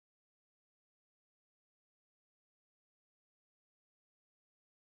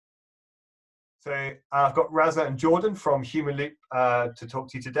So I've got Raza and Jordan from Humanloop to talk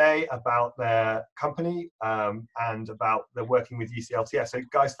to you today about their company and about their working with UCLTF. So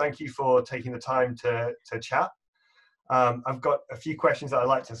guys, thank you for taking the time to chat. I've got a few questions that I'd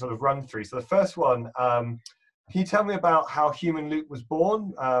like to sort of run through. So the first one, can you tell me about how Humanloop was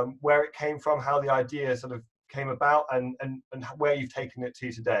born, where it came from, how the idea sort of came about, and where you've taken it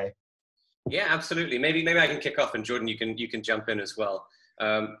to today? Yeah, absolutely. Maybe I can kick off, and Jordan, you can jump in as well.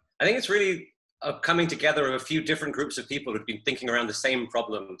 I think it's really a coming together of a few different groups of people who've been thinking around the same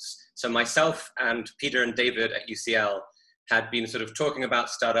problems. So myself and Peter and David at UCL had been sort of talking about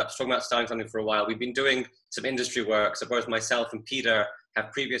startups, talking about starting something for a while. We've been doing some industry work. So both myself and Peter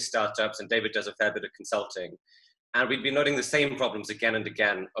have previous startups, and David does a fair bit of consulting. And we've been noting the same problems again and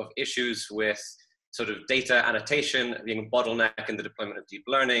again of issues with sort of data annotation being a bottleneck in the deployment of deep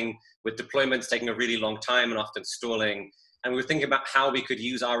learning, with deployments taking a really long time and often stalling. And we were thinking about how we could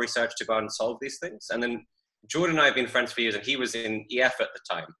use our research to go out and solve these things. And then Jordan and I have been friends for years, and he was in EF at the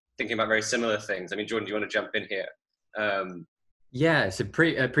time, thinking about very similar things. I mean, Jordan, do you want to jump in here? Yeah, so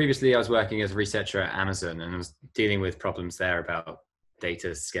previously I was working as a researcher at Amazon, and I was dealing with problems there about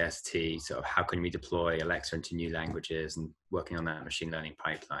data scarcity, sort of how can we deploy Alexa into new languages, and working on that machine learning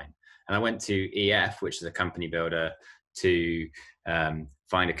pipeline. And I went to EF, which is a company builder, to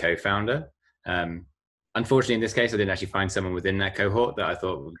find a co-founder. Unfortunately, in this case, I didn't actually find someone within that cohort that I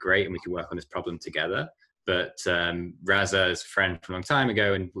thought would be great and we could work on this problem together. But Raza is a friend from a long time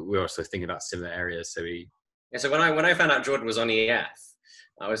ago, and we were also thinking about similar areas. So so when I found out Jordan was on EF,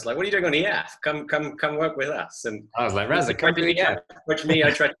 I was like, "What are you doing on EF? Come work with us." And I was like, "Raza, come to EF." Approach me.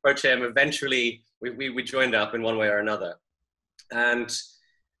 I tried to approach him. Eventually, we joined up in one way or another, and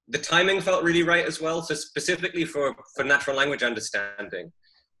the timing felt really right as well. So specifically for natural language understanding,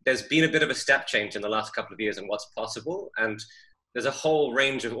 there's been a bit of a step change in the last couple of years in what's possible. And there's a whole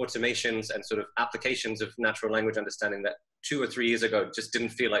range of automations and sort of applications of natural language understanding that 2 or 3 years ago just didn't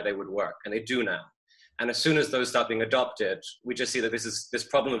feel like they would work, and they do now. And as soon as those start being adopted, we just see that this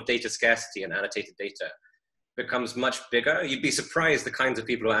problem of data scarcity and annotated data becomes much bigger. You'd be surprised the kinds of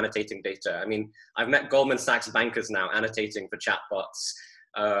people who are annotating data. I mean, I've met Goldman Sachs bankers now annotating for chatbots,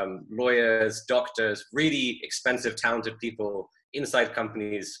 lawyers, doctors, really expensive, talented people inside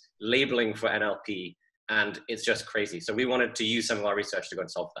companies labeling for NLP, and it's just crazy. So we wanted to use some of our research to go and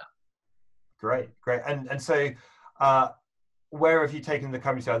solve that. Great. And so where have you taken the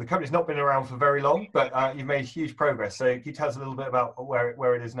company to? The company's not been around for very long, but you've made huge progress. So can you tell us a little bit about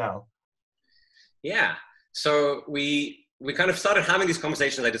where it is now? Yeah, so we kind of started having these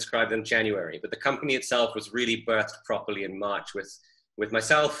conversations I described in January, but the company itself was really birthed properly in March with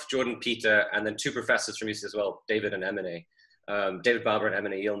myself, Jordan, Peter, and then 2 professors from UC as well, David and Emine. David Barber and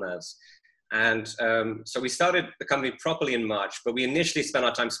Emine Yilmaz. And so we started the company properly in March, but we initially spent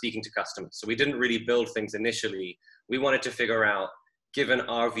our time speaking to customers. So we didn't really build things initially. We wanted to figure out, given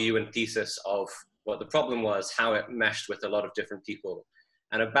our view and thesis of what the problem was, how it meshed with a lot of different people.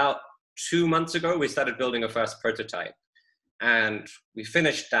 And about 2 months ago, we started building a first prototype. And we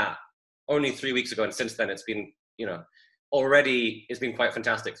finished that only 3 weeks ago. And since then, it's been, already it's been quite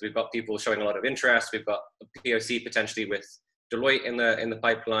fantastic. So we've got people showing a lot of interest. We've got a POC potentially with Deloitte in the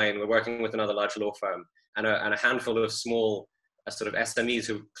pipeline. We're working with another large law firm, and a handful of small sort of SMEs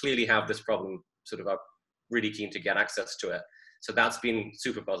who clearly have this problem, sort of are really keen to get access to it. So that's been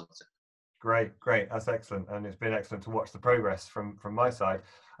super positive. Great. That's excellent, and it's been excellent to watch the progress from my side.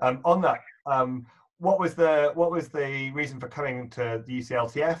 On that, what was the reason for coming to the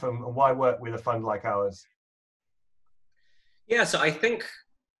UCLTF, and why work with a fund like ours? Yeah, so I think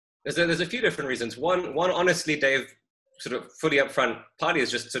there's a few different reasons. One, honestly, Dave, sort of fully upfront, partly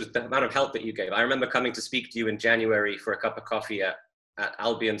is just sort of the amount of help that you gave. I remember coming to speak to you in January for a cup of coffee at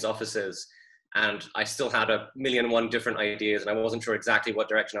Albion's offices, and I still had 1,000,001 different ideas, and I wasn't sure exactly what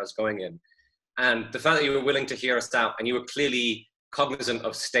direction I was going in. And the fact that you were willing to hear us out, and you were clearly cognizant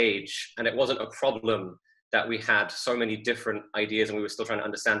of stage, and it wasn't a problem that we had so many different ideas and we were still trying to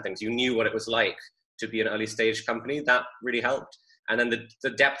understand things. You knew what it was like to be an early stage company. That really helped. And then the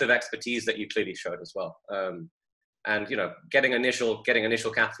depth of expertise that you clearly showed as well. And getting initial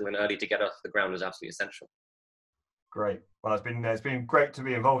capital in early to get off the ground was absolutely essential. Great. Well, it's been great to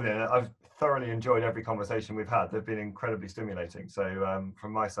be involved in it. I've thoroughly enjoyed every conversation we've had. They've been incredibly stimulating. So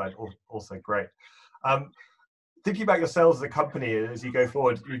from my side, also great. Thinking about yourselves as a company as you go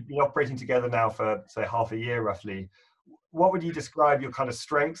forward, you've been operating together now for say half a year roughly. What would you describe your kind of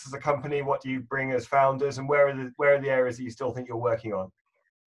strengths as a company? What do you bring as founders, and where are the areas that you still think you're working on?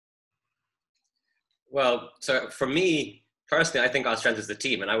 Well, so for me personally, I think our strength is the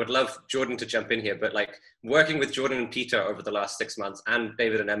team, and I would love Jordan to jump in here. But like working with Jordan and Peter over the last 6 months, and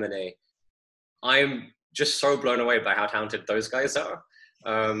David and Emine, I'm just so blown away by how talented those guys are.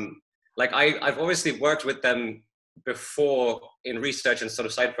 Like I've obviously worked with them before in research and sort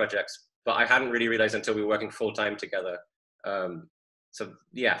of side projects, but I hadn't really realized until we were working full time together. So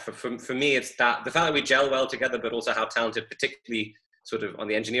yeah, for me, it's that the fact that we gel well together, but also how talented, particularly sort of on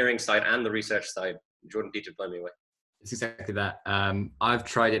the engineering side and the research side, Jordan Peter blew me away. It's exactly that. I've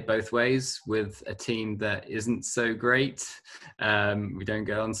tried it both ways with a team that isn't so great. We don't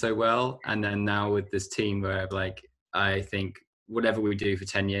get on so well. And then now with this team where like, I think whatever we do for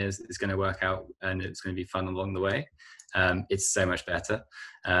 10 years is going to work out and it's going to be fun along the way. It's so much better.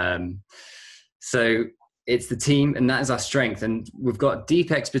 So it's the team, and that is our strength. And we've got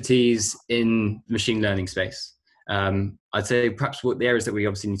deep expertise in the machine learning space. I'd say perhaps what the areas that we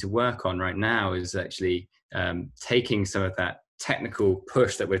obviously need to work on right now is actually taking some of that technical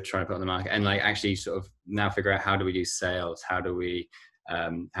push that we're trying to put on the market and like actually sort of now figure out how do we do sales, how do we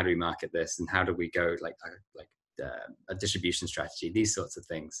market this, and how do we go like a distribution strategy, these sorts of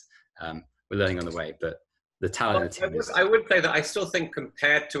things. We're learning on the way, but the talent of the team I would say that I still think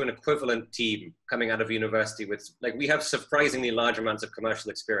compared to an equivalent team coming out of university with, like, we have surprisingly large amounts of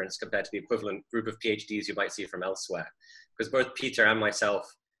commercial experience compared to the equivalent group of PhDs you might see from elsewhere. Because both Peter and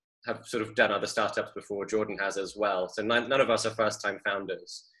myself have sort of done other startups before, Jordan has as well. So none of us are first-time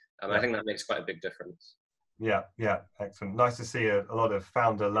founders. I think that makes quite a big difference. Yeah, excellent. Nice to see a lot of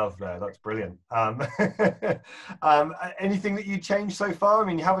founder love there. That's brilliant. Anything that you changed so far? I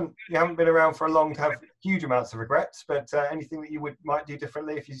mean, you haven't been around for a long to have huge amounts of regrets, but anything that you might do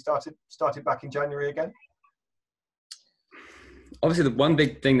differently if you started back in January again? Obviously, the one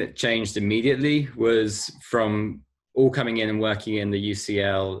big thing that changed immediately was from all coming in and working in the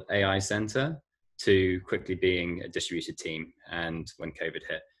UCL AI Center to quickly being a distributed team. And when COVID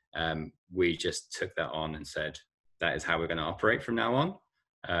hit, we just took that on and said, that is how we're going to operate from now on.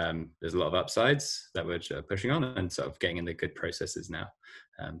 There's a lot of upsides that we're pushing on and sort of getting in the good processes now.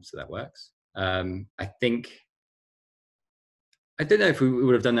 So that works. I don't know if we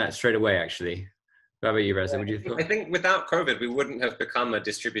would have done that straight away, actually. How about you, Raza? Would you thought? I think without COVID, we wouldn't have become a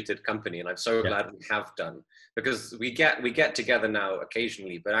distributed company. And I'm so glad we have done, because we get together now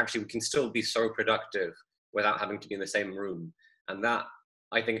occasionally, but actually we can still be so productive without having to be in the same room. And that,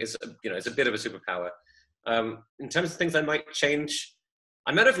 I think, is it's a bit of a superpower. In terms of things I might change,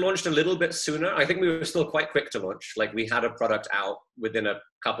 I might have launched a little bit sooner. I think we were still quite quick to launch. Like, we had a product out within a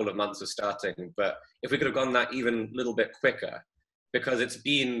couple of months of starting. But if we could have gone that even a little bit quicker, because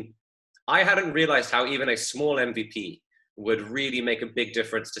I hadn't realized how even a small MVP would really make a big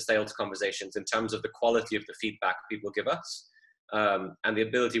difference to sales conversations in terms of the quality of the feedback people give us. And the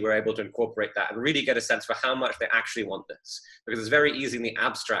ability we're able to incorporate that and really get a sense for how much they actually want this. Because it's very easy in the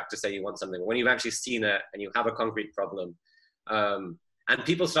abstract to say you want something, but when you've actually seen it and you have a concrete problem, and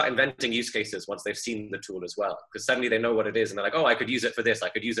people start inventing use cases once they've seen the tool as well, because suddenly they know what it is and they're like, oh, I could use it for this, I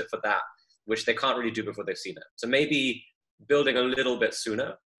could use it for that, which they can't really do before they've seen it. So maybe building a little bit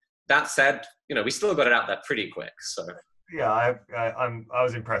sooner. That said, we still got it out there pretty quick. So yeah, I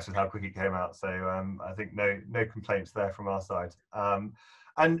was impressed with how quick it came out. So I think no complaints there from our side.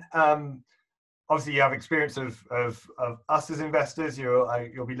 And obviously you have experience of us as investors.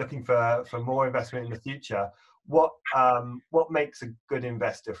 You'll be looking for more investment in the future. What makes a good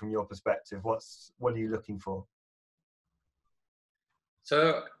investor from your perspective? What are you looking for?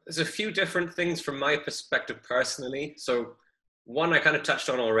 So there's a few different things from my perspective personally. So one I kind of touched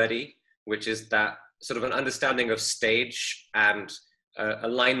on already, which is that sort of an understanding of stage and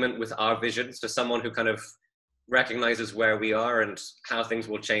alignment with our vision. So someone who kind of recognizes where we are and how things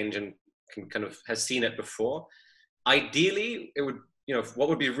will change and has seen it before. Ideally, it would, what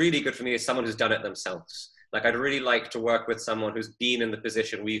would be really good for me is someone who's done it themselves. Like, I'd really like to work with someone who's been in the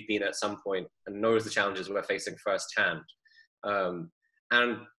position we've been at some point and knows the challenges we're facing firsthand.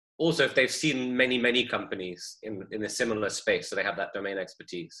 And also, if they've seen many, many companies in a similar space, so they have that domain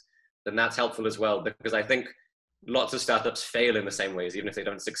expertise, then that's helpful as well, because I think lots of startups fail in the same ways, even if they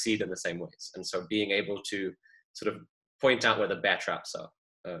don't succeed in the same ways. And so being able to sort of point out where the bear traps are.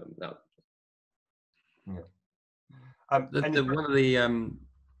 One of the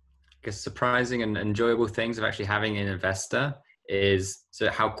I guess surprising and enjoyable things of actually having an investor is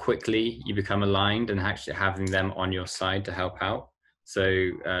how quickly you become aligned and actually having them on your side to help out.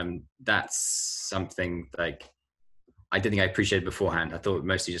 So that's something like I didn't think I appreciated beforehand. I thought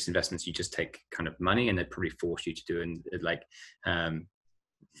mostly just investments, you just take kind of money and they'd probably force you to do and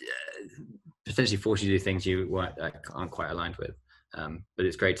potentially force you to do things you aren't quite aligned with. But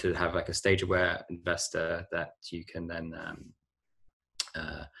it's great to have like a stage aware investor that you can then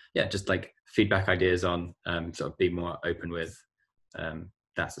just like feedback ideas on, sort of be more open with.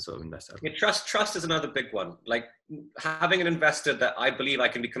 that's the sort of investor. Yeah, trust is another big one. Like having an investor that I believe I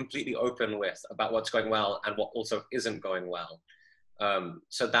can be completely open with about what's going well and what also isn't going well,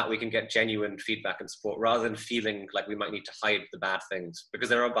 so that we can get genuine feedback and support rather than feeling like we might need to hide the bad things, because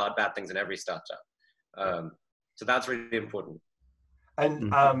there are bad things in every startup. So that's really important.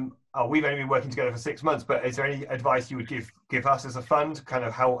 And we've only been working together for 6 months, but is there any advice you would give us as a fund, kind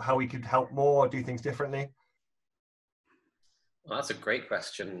of how we could help more, or do things differently? Well, that's a great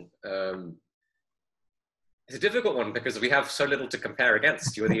question. It's a difficult one because we have so little to compare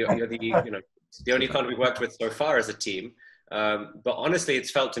against. You're the the only fund we've worked with so far as a team. But honestly, it's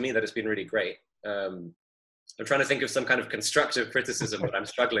felt to me that it's been really great. I'm trying to think of some kind of constructive criticism, but I'm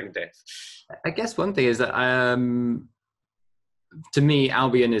struggling, Dave. I guess one thing is that to me,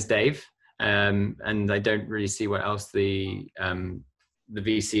 Albion is Dave, and I don't really see what else the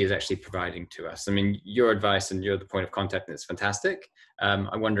VC is actually providing to us. I mean, your advice and you're the point of contact, and it's fantastic.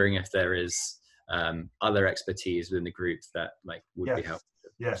 I'm wondering if there is other expertise within the group that would be helpful.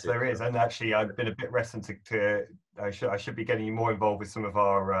 Yes, there is, and actually, I've been a bit reticent to I should be getting you more involved with some of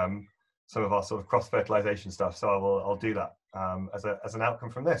our sort of cross fertilization stuff. So I'll do that as an outcome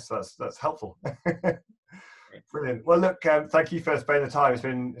from this. So that's helpful. Brilliant. Well, look, thank you for spending the time.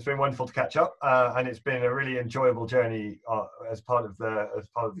 It's been wonderful to catch up, and it's been a really enjoyable journey as part of the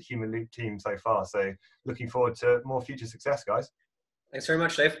Humanloop team so far. So looking forward to more future success, guys. Thanks very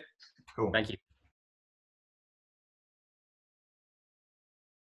much, Dave. Cool. Thank you.